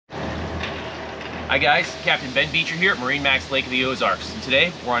Hi guys, Captain Ben Beecher here at MarineMax Lake of the Ozarks, and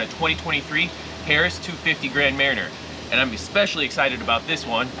today we're on a 2023 Harris 250 Grand Mariner, and I'm especially excited about this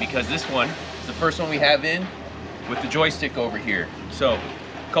one because this one is the first one we have in with the joystick over here. So,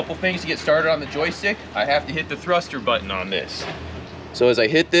 a couple things to get started on the joystick. I have to hit the thruster button on this. So as I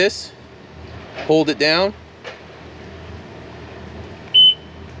hit this, hold it down,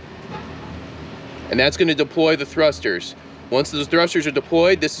 and that's going to deploy the thrusters. Once those thrusters are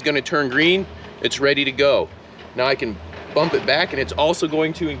deployed, this is going to turn green. It's ready to go. Now I can bump it back, and it's also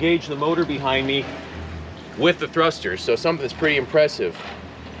going to engage the motor behind me with the thrusters, so something that's pretty impressive.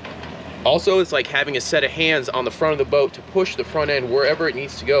 Also, it's like having a set of hands on the front of the boat to push the front end wherever it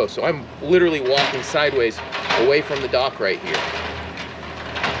needs to go. So I'm literally walking sideways away from the dock right here.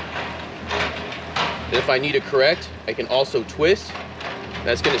 And if I need to correct, I can also twist.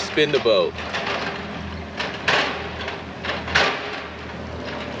 That's going to spin the boat.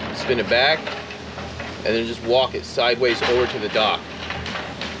 Spin it back, and then just walk it sideways over to the dock.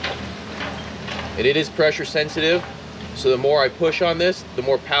 And it is pressure sensitive, so the more I push on this, the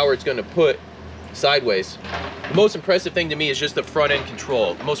more power it's going to put sideways. The most impressive thing to me is just the front end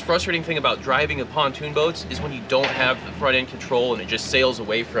control. The most frustrating thing about driving a pontoon boats is when you don't have the front end control and it just sails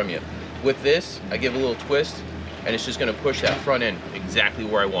away from you. With this, I give a little twist, and it's just going to push that front end exactly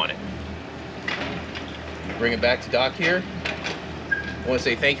where I want it. Bring it back to dock here. I want to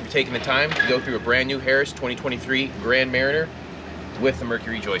say thank you for taking the time to go through a brand new Harris 2023 Grand Mariner with the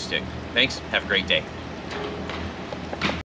Mercury joystick. Thanks, have a great day.